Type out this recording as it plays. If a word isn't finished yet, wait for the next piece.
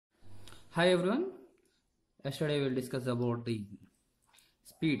Hi everyone. Yesterday we will discuss about the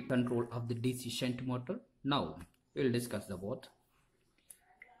speed control of the DC shunt motor. Now we will discuss about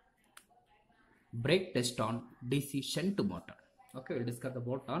brake test on DC shunt motor. Okay, we'll discuss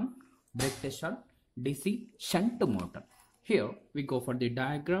about on brake test on DC shunt motor. Here we go for the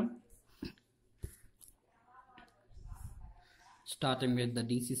diagram. Starting with the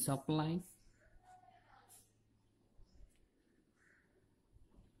DC supply.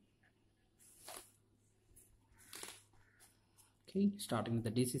 Okay, starting with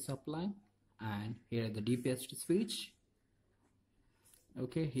the DC supply, and here is the DPS switch.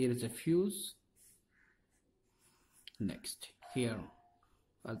 Okay, here is a fuse. Next, here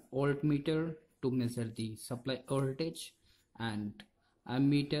an voltmeter to measure the supply voltage and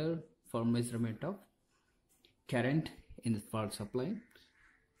ammeter for measurement of current in the power supply.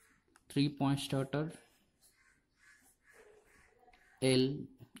 3-point starter, L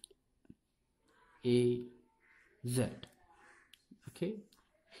A Z. Okay,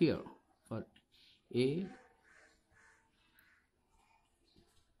 here for A,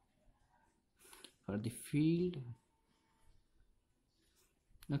 for the field.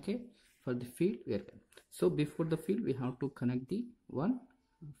 Okay, for the field we are, so before the field we have to connect the one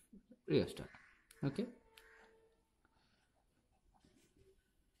rheostat. Okay,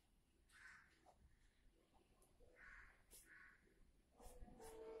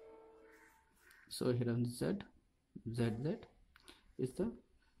 so here on ZZ is the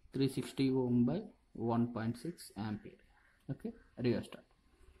 360 ohm by 1.6 ampere. Okay, rheostat.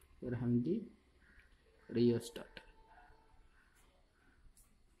 Here having the rheostat.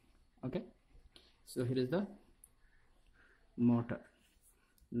 Okay, so here is the motor.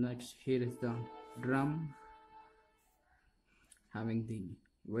 Next, here is the drum having the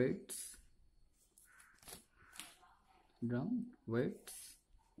weights. Drum weights.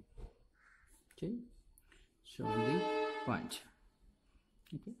 Okay, showing the punch.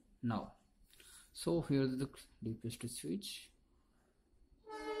 Okay, now so here is the DPS switch.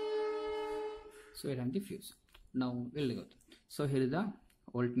 So here I have the fuse. Now we'll go. So here is the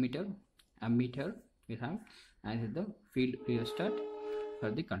voltmeter, ammeter we have, and here is the field rheostat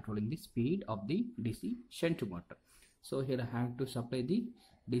for the controlling the speed of the DC shunt motor. So here I have to supply the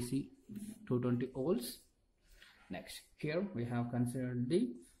DC 220 volts. Next, here we have considered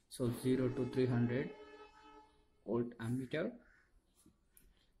the 0 to 300 volt ammeter,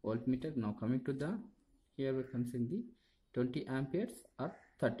 voltmeter. Now coming to the, here we consider the 20 amperes or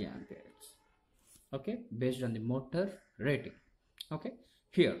 30 amperes. Okay, based on the motor rating. Okay,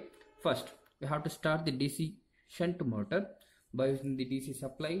 here first we have to start the DC shunt motor by using the DC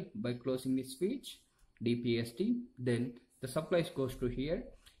supply by closing the switch DPST. Then the supply goes to here.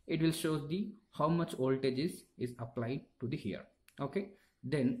 It will show the how much voltage is applied to the here. Okay,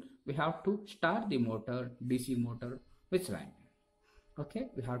 then we have to start the motor, DC motor with line. Okay,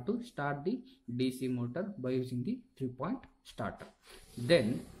 we have to start the DC motor by using the 3-point starter.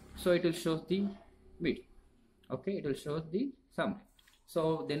 Then so it will show the mid. Okay, it will show the sum.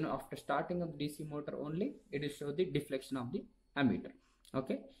 So then after starting of the DC motor only, it will show the deflection of the ammeter.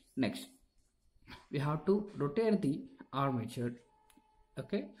 Okay, next we have to rotate the armature.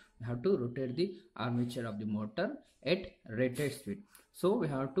 Okay, we have to rotate the armature of the motor at rated speed. So we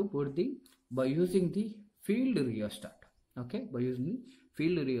have to put the, by using the field rheostat. Okay, by using the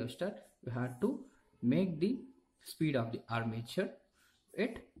field rheostat we have to make the speed of the armature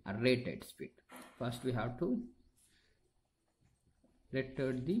at a rated speed. First we have to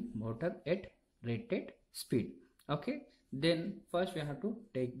rotate the motor at rated speed. Okay, then first we have to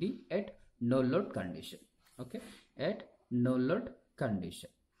take the at no load condition. Okay, at no load condition.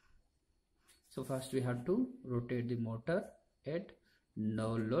 So first we have to rotate the motor at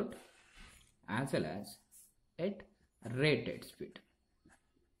no load as well as at rated speed.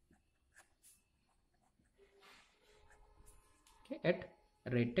 Okay, at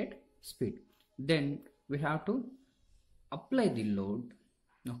rated speed. Then we have to apply the load.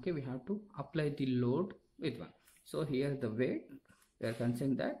 Okay, we have to apply the load with one. So here the weight we are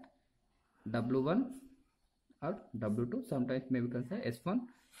considering that W1 or W2, sometimes maybe consider S1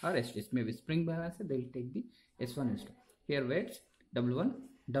 or S2. Maybe spring balance, they will take the S1 S2. Here weights W1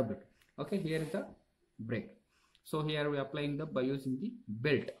 W2. Okay, here is the brake. So here we are applying the, by using the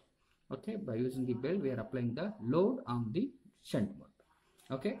belt. Okay, by using the belt we are applying the load on the shunt motor.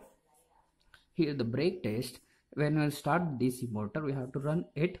 Okay, here the brake test. When we start DC motor, we have to run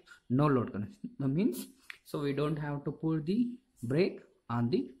it no load condition. That means so we don't have to pull the brake on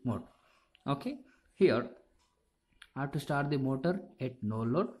the motor. Okay, here I have to start the motor at no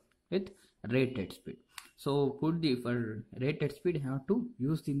load with rated speed. So put the for rated speed you have to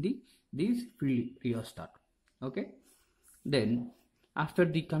use in the this field rheostat. Okay, then after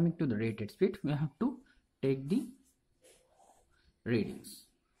the coming to the rated speed we have to take the readings.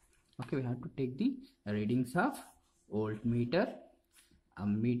 Okay, we have to take the readings of voltmeter,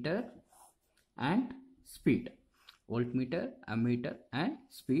 ammeter and speed. Voltmeter, ammeter and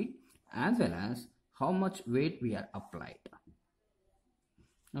speed, as well as how much weight we are applied.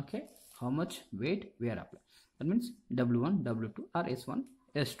 Okay, how much weight we are applied. That means W1, W2 or S1,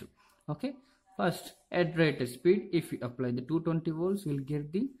 S2. Okay, first at rated speed, if we apply the 220 volts, we'll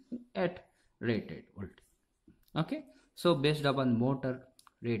get the at rated volt. Okay, so based upon motor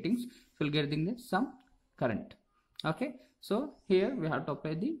ratings, we'll get the some current. Okay, so here we have to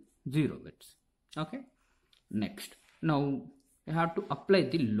apply the 0 volts. Okay, next, now we have to apply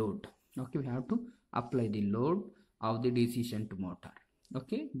the load. Okay, we have to apply the load of the DC shunt motor.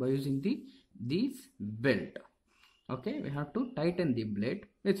 Okay, by using this belt. Okay, we have to tighten the blade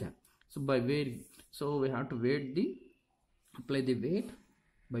itself. So by weighing, so we have to apply the weight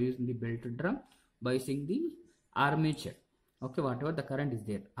by using the belt drum, by using the armature. Okay, whatever the current is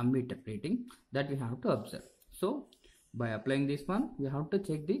there, ammeter rating, that we have to observe. So by applying this one, we have to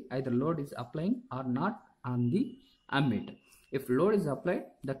check the either load is applying or not on the ammeter. If load is applied,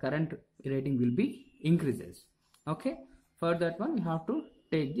 the current rating will be increases. Okay, for that one we have to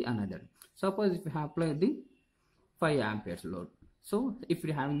take the another. Suppose if we have applied the 5 amperes load, so if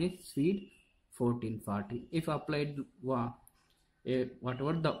we having the speed 1440, if applied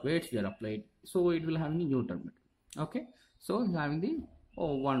whatever the weights we are applied, so it will have the Newton meter. Okay, so having the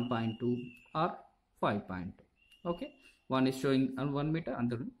 1.2 or 5.2. Okay, one is showing on 1 meter and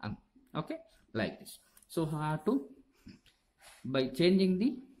the okay, like this. So we have to, by changing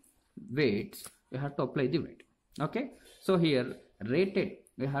the weights, we have to apply the weight. Okay, so here rated,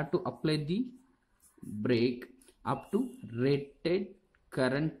 we have to apply the brake up to rated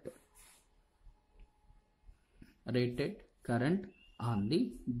current on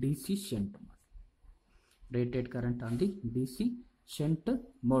the DC shunt motor. Rated current on the DC shunt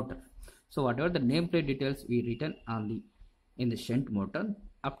motor. So whatever the nameplate details we written on the in the shunt motor,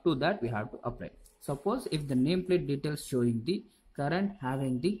 up to that we have to apply. Suppose if the nameplate details showing the current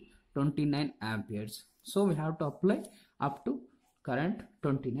having the 29 amperes, so we have to apply up to current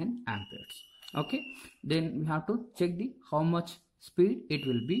 29 amperes. Okay, then we have to check the how much speed it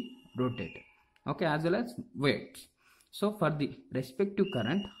will be rotated. Okay, as well as weight. So for the respective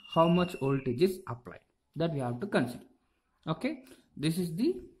current, how much voltage is applied, that we have to consider. Okay, this is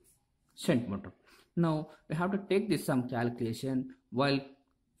the shunt motor. Now we have to take this some calculation while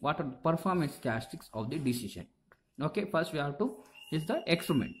what are the performance characteristics of the DC shunt. Okay, first we have to is the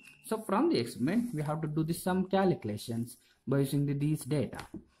experiment. So from the experiment we have to do this some calculations by using these data.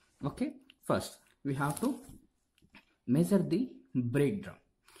 Okay, first we have to measure the brake drum.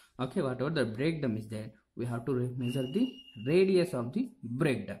 Okay, whatever the brake drum is there, we have to measure the radius of the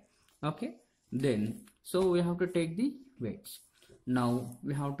brake drum. Okay, then so we have to take the weights. Now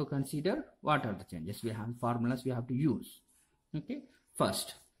we have to consider what are the changes. We have formulas we have to use. Okay,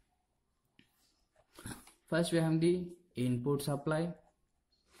 first we have the input supply,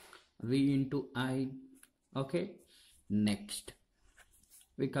 V into I. Okay, next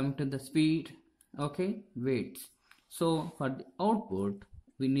we come to the speed. Okay, weights. So for the output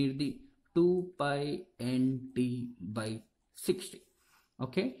we need the 2 pi nt by 60.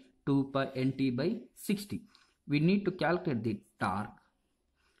 Okay, 2 pi nt by 60. We need to calculate the torque.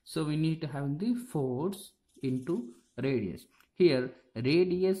 So we need to have the force into radius. Here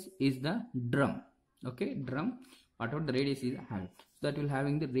radius is the drum. Okay, drum, whatever the radius is having, so that will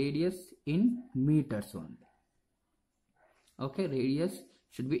having the radius in meters only. Okay, radius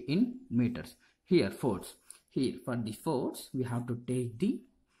should be in meters. Here force, here for the force we have to take the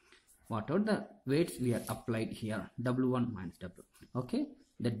whatever the weights we are applied here, W1 minus W. Okay,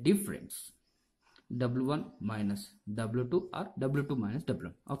 the difference W1 minus W2 or W2 minus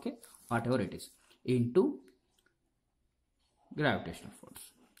W. Okay, whatever it is, into gravitational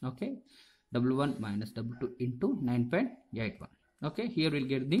force. Okay, W1 minus W2 into 9.81. Okay, here we'll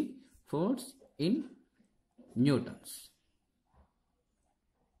get the force in newtons.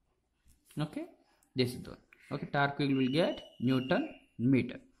 Okay, this is the one. Okay, torque we will get Newton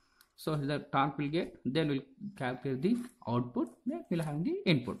meter. So the torque will get, then we'll calculate the output, then we'll have the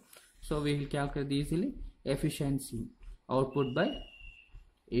input. So we will calculate easily efficiency output by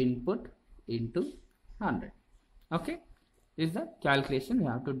input into 100. Okay, this is the calculation we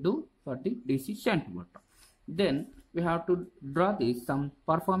have to do for the DC shunt motor. Then we have to draw some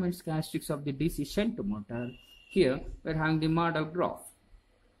performance characteristics of the DC shunt motor. Here we are having the model graph.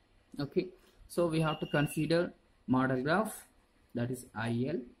 Okay, So we have to consider model graph, that is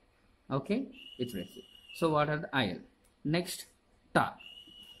IL. Okay, it's racing. So what are the IL? Next, torque.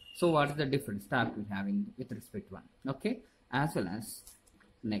 So what is the difference torque we having with respect to one? Okay, as well as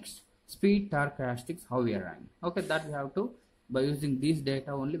next speed torque characteristics, how we are running. Okay, that we have to, by using these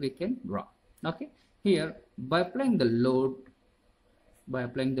data only we can draw. Okay, here by applying the load,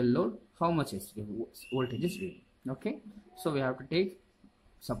 how much is voltage is reading. Okay, so we have to take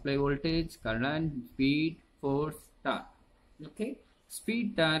supply voltage, current, speed, force, torque. Okay,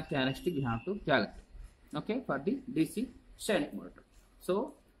 speed torque characteristic we have to calculate. Okay, for the DC shunt motor.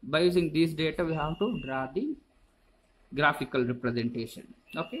 So by using these data we have to draw the graphical representation.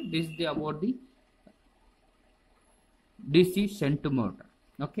 Okay, this is about the DC shunt motor.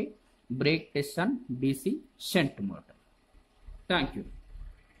 Okay, brake test on DC shunt motor. Thank you.